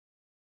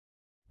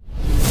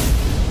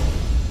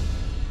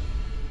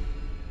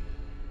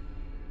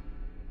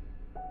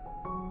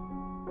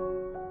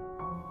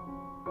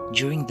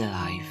During the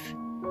live,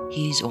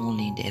 he is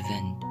only in the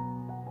event.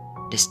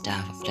 The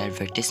staff of the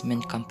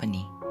advertisement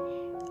company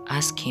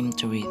asked him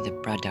to read the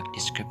product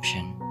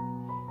description.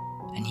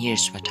 And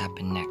here's what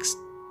happened next.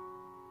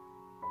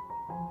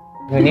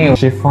 Nunew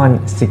chiffon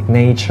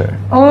signature.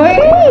 โอ้ย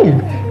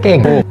เก่ง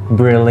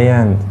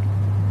Brilliant.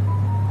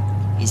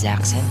 His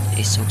accent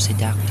is so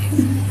seductive.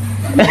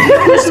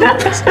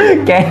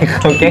 แกล้งเข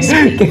าแกล้ง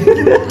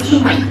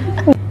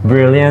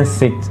Brilliant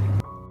six.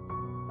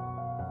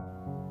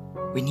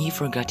 When he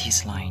forgot his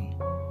line,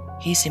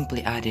 he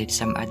simply added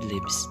some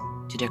ad-libs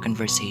to the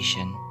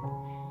conversation.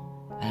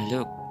 And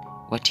look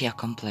what he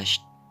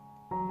accomplished.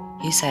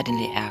 He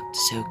suddenly acts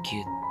so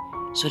cute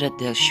so that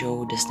the show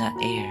does not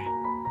air.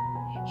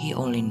 He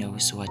only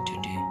knows what to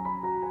do.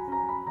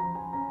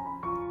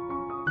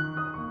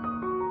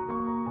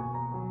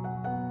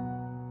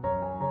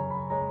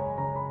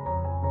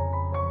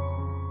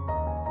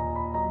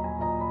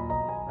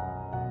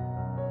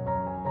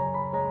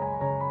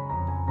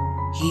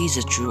 He is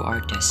a true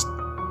artist,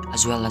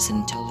 as well as an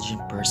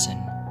intelligent person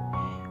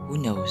who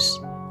knows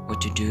what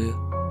to do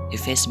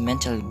if he is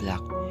mentally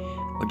blocked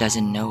or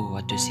doesn't know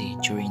what to say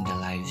during the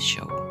live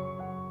show.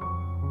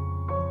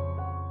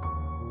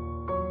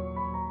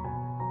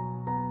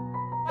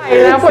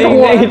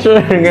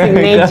 Signature.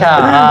 Signature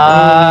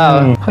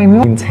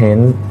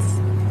Intense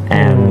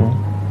and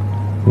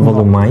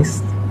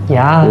volumized.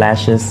 Yeah.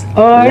 Lashes. เ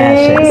อ้ย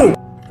Lashes.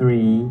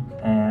 3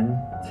 and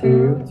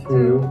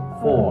 2,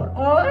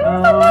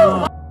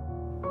 4.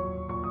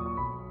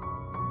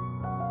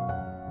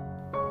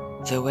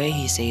 The way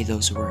he say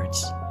those words,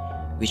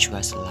 which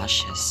was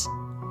luscious,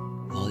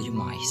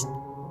 volumized,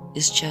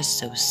 is just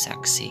so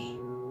sexy.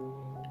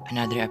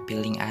 Another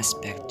appealing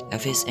aspect of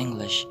his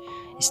English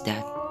is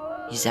that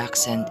his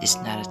accent is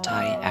not a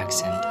Thai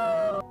accent.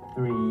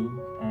 3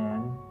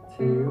 and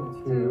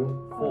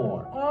 2,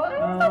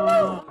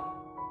 4.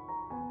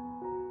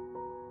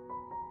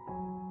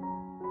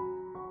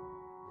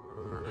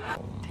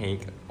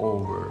 Take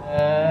over.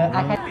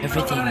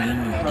 Everything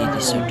Nunew did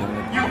is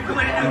adorable,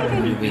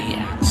 from the way he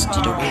acts to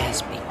the way he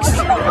speaks.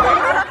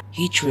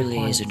 He truly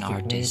is an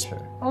artist.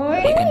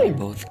 He can be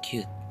both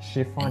cute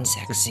Chiffon and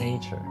sexy.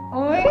 signature. โ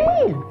อ้ย